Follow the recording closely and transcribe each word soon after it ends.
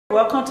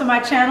Welcome to my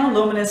channel,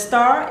 Luminous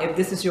Star. If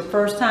this is your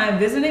first time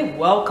visiting,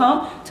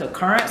 welcome. To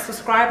current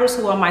subscribers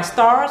who are my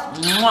stars,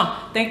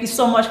 thank you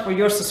so much for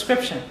your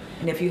subscription.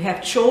 And if you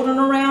have children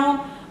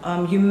around,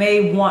 you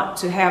may want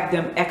to have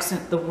them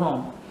exit the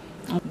room.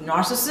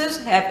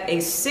 Narcissists have a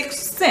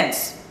sixth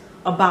sense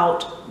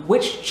about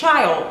which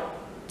child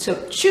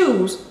to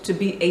choose to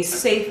be a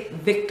safe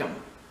victim.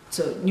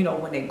 So,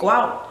 when they go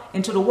out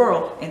into the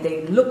world and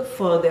they look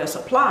for their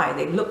supply,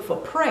 they look for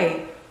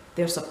prey,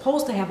 they're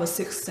supposed to have a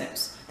sixth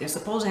sense. They're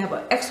supposed to have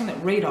an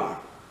excellent radar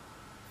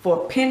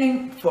for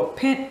pinpointing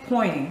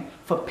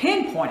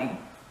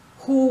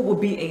who will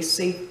be a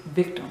safe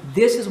victim.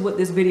 This is what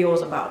this video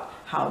is about.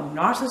 How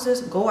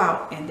narcissists go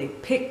out and they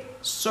pick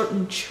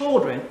certain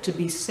children to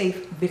be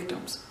safe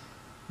victims.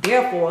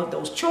 Therefore,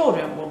 those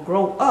children will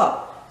grow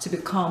up to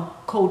become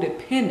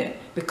codependent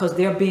because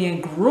they're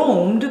being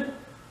groomed,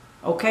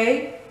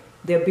 okay?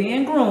 They're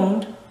being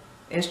groomed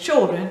as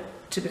children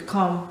to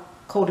become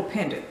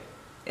codependent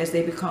as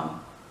they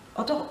become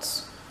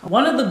adults.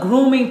 One of the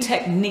grooming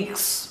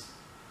techniques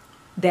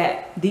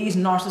that these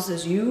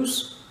narcissists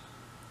use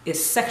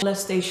is sexual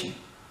molestation.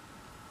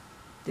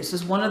 This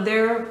is one of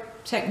their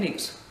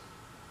techniques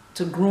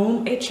to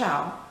groom a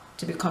child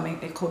to becoming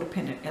a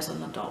codependent as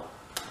an adult.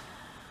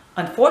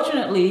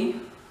 Unfortunately,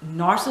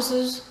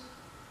 narcissists,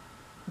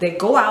 they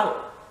go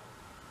out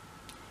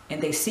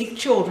and they seek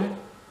children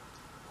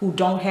who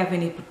don't have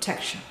any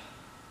protection.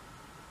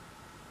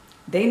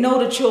 They know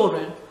the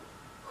children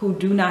who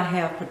do not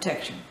have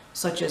protection,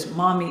 such as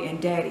mommy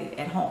and daddy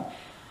at home.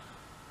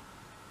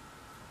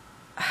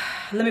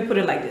 Let me put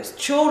it like this.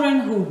 Children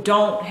who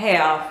don't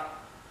have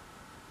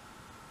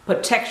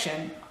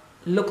protection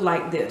look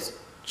like this.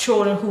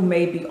 Children who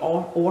may be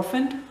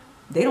orphaned,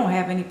 they don't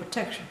have any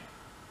protection.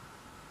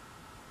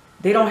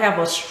 They don't have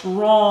a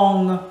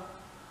strong,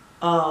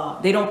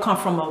 they don't come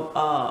from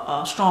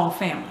a strong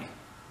family.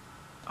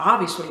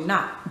 Obviously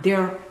not.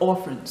 They're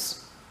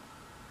orphans.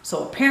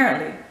 So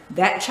apparently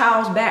that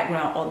child's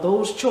background or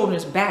those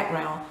children's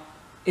background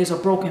is a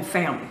broken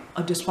family,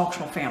 a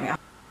dysfunctional family.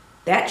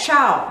 That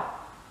child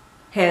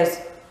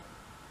has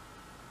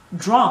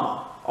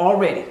drama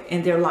already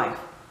in their life.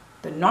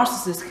 The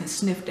narcissist can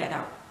sniff that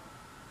out.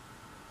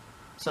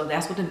 So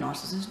that's what the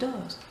narcissist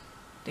does.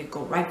 They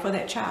go right for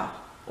that child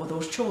or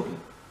those children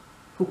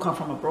who come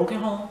from a broken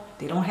home.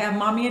 They don't have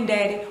mommy and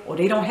daddy, or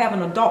they don't have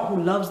an adult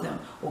who loves them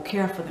or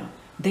care for them.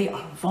 They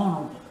are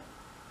vulnerable.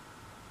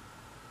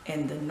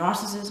 And the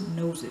narcissist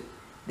knows it.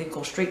 They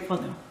go straight for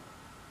them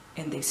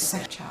and they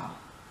set a child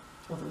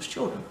or those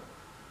children,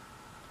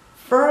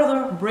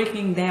 further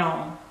breaking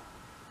down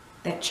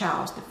that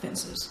child's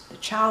defenses. The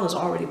child is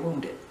already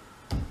wounded.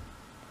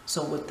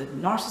 So what the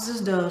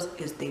narcissist does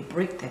is they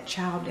break that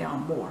child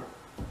down more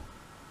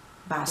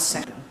by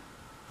setting them.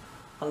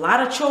 A lot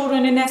of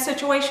children in that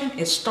situation,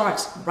 it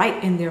starts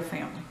right in their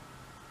family.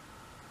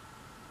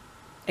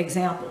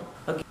 Example,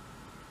 again,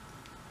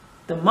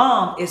 the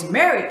mom is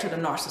married to the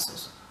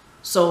narcissist.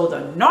 So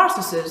the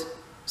narcissist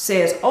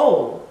says,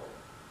 oh,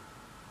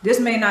 this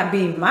may not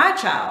be my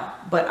child,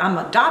 but I'm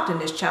adopting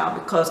this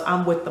child because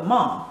I'm with the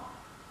mom.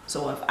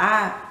 So if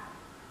I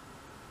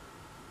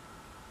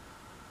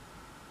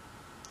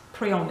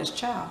prey on this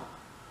child,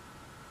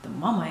 the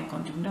mama ain't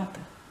gonna do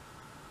nothing.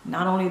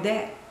 Not only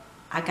that,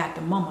 I got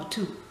the mama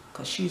too,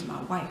 because she's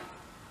my wife.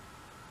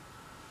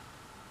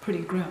 Pretty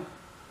grim.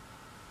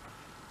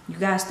 You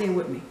guys stay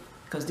with me,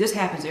 because this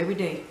happens every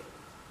day.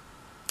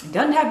 It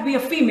doesn't have to be a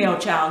female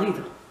child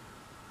either.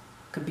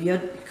 Could be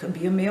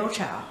a male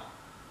child.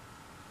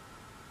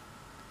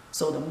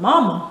 So the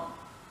mama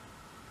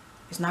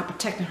is not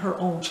protecting her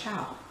own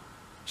child.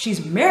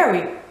 She's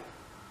married,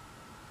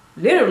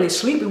 literally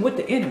sleeping with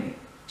the enemy.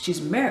 She's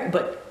married,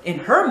 but in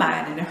her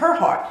mind and in her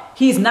heart,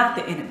 he's not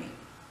the enemy.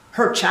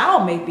 Her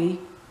child may be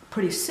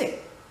pretty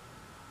sick,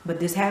 but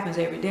this happens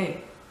every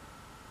day.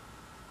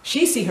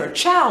 She see her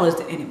child as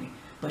the enemy,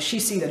 but she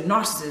see the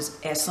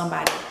narcissist as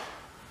somebody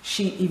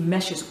she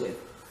enmeshes with.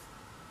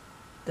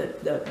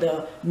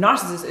 The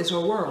narcissist is her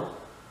world.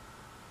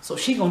 So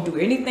she gonna do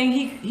anything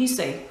he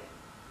say,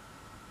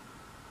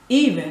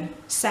 even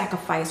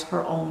sacrifice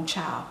her own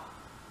child.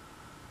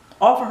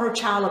 Offer her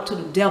child up to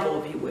the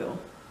devil, if you will.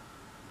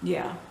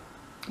 Yeah,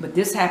 but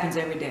this happens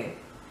every day.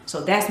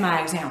 So that's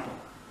my example.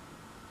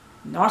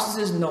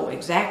 Narcissists know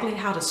exactly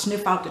how to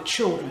sniff out the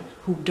children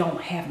who don't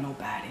have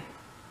nobody.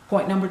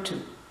 Point number 2,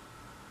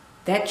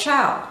 that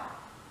child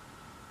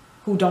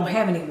who don't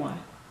have anyone.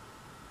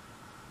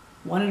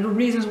 One of the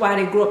reasons why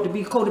they grow up to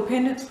be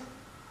codependents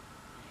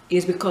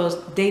is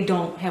because they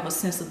don't have a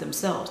sense of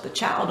themselves. The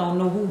child don't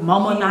know who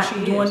mama not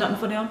doing nothing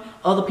for them.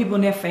 Other people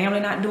in their family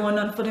not doing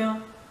nothing for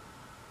them.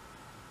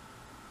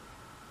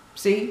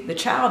 See, the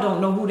child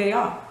don't know who they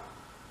are.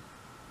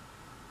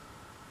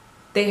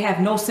 They have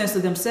no sense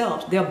of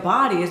themselves. Their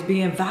body is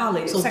being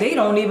violated. So they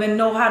don't even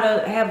know how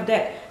to have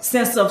that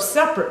sense of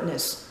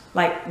separateness.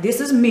 Like, this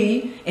is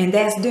me and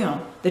that's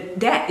them.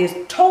 That is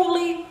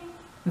totally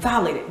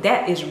violated.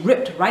 That is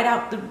ripped right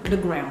out the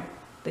ground.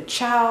 The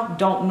child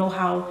don't know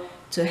how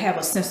to have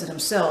a sense of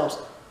themselves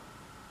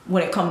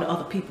when it comes to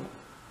other people.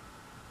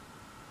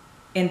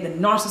 And the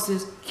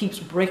narcissist keeps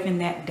breaking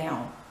that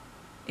down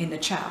in the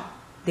child.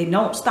 They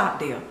don't stop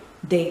there.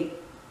 They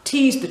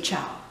tease the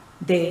child.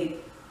 They,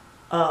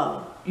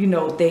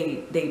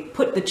 they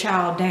put the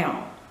child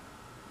down.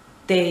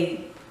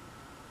 They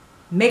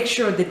make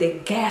sure that they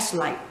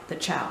gaslight the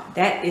child.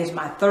 That is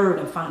my third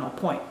and final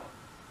point.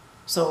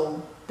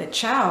 So the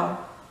child,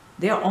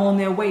 they're on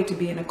their way to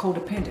being a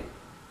codependent.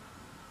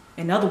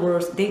 In other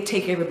words, they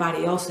take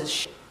everybody else's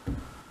shit.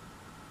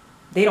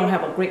 They don't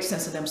have a great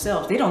sense of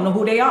themselves. They don't know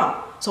who they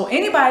are. So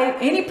any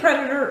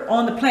predator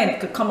on the planet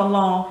could come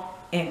along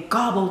and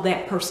gobble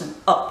that person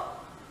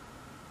up.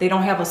 They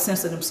don't have a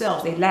sense of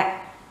themselves. They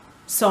lack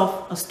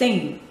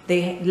self-esteem.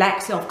 They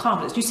lack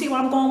self-confidence. You see where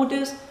I'm going with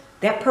this?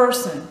 That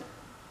person,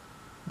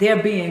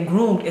 they're being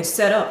groomed and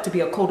set up to be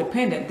a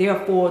codependent.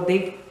 Therefore,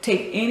 they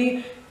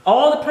take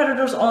all the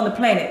predators on the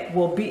planet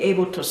will be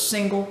able to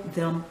single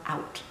them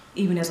out,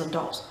 even as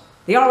adults.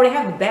 They already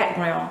have the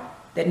background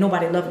that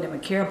nobody loving them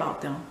and care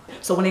about them.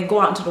 So when they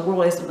go out into the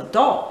world as an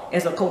adult,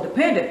 as a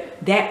codependent,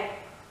 that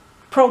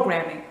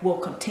programming will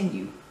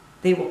continue.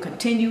 They will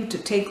continue to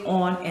take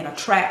on and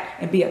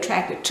attract and be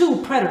attracted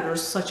to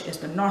predators such as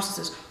the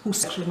narcissist who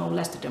sexually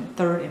molested them.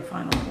 Third and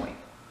final point.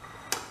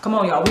 Come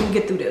on, y'all, we can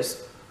get through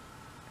this.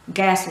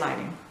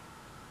 Gaslighting.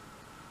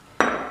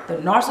 The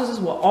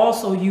narcissist will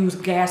also use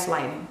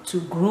gaslighting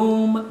to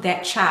groom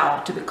that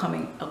child to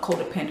becoming a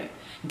codependent.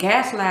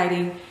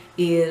 Gaslighting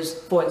is,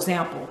 for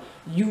example,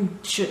 you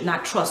should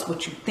not trust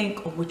what you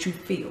think or what you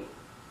feel.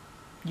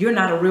 You're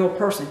not a real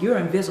person. You're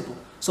invisible.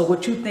 So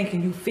what you think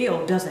and you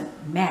feel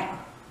doesn't matter.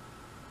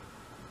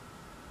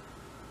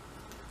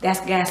 That's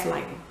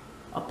gaslighting.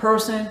 A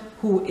person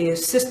who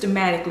is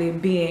systematically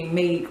being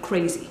made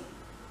crazy.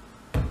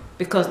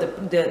 Because the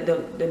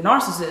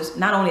narcissist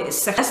not only is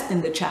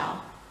sexting the child,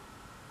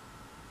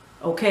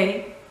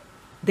 okay,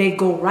 they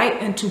go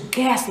right into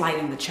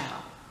gaslighting the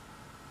child.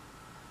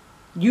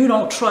 You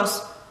don't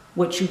trust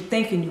what you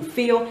think and you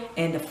feel,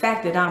 and the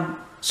fact that I'm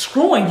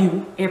screwing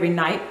you every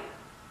night,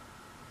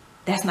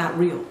 that's not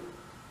real.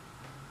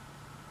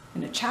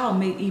 And the child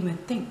may even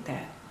think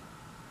that,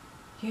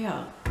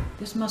 yeah,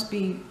 this must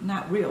be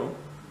not real.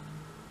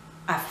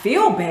 I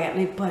feel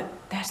badly, but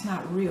that's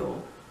not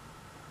real.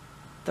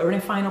 Third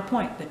and final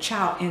point, the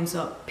child ends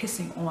up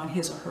pissing on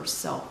his or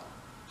herself.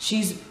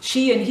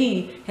 She and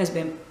he has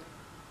been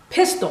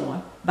pissed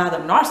on by the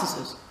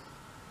narcissist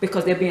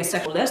because they're being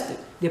sexually molested.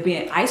 They're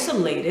being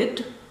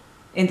isolated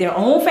in their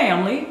own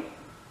family.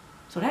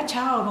 So that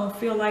child don't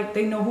feel like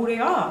they know who they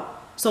are.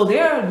 So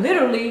they're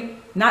literally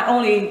not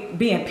only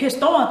being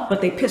pissed on,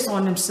 but they piss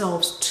on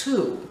themselves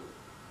too.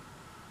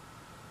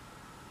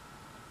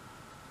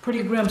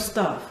 Pretty grim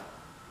stuff.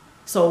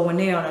 So when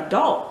they're an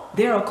adult,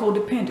 they're a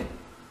codependent.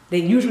 They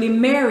usually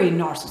marry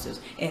narcissists.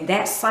 And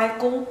that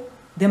cycle,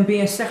 them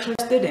being sexually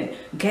molested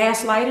and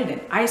gaslighted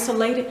and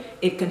isolated,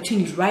 it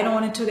continues right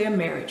on into their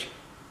marriage.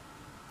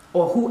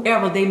 Or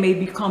whoever they may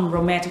become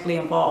romantically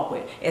involved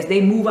with. As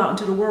they move out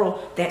into the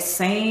world, that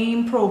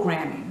same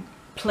programming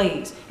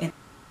plays. And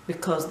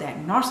because that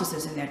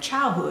narcissist in their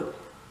childhood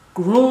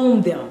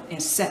groomed them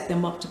and set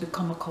them up to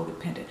become a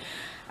codependent.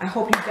 I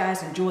hope you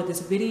guys enjoyed this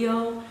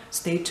video.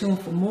 Stay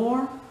tuned for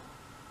more.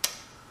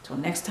 Till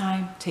next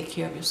time, take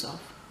care of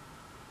yourself.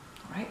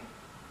 All right?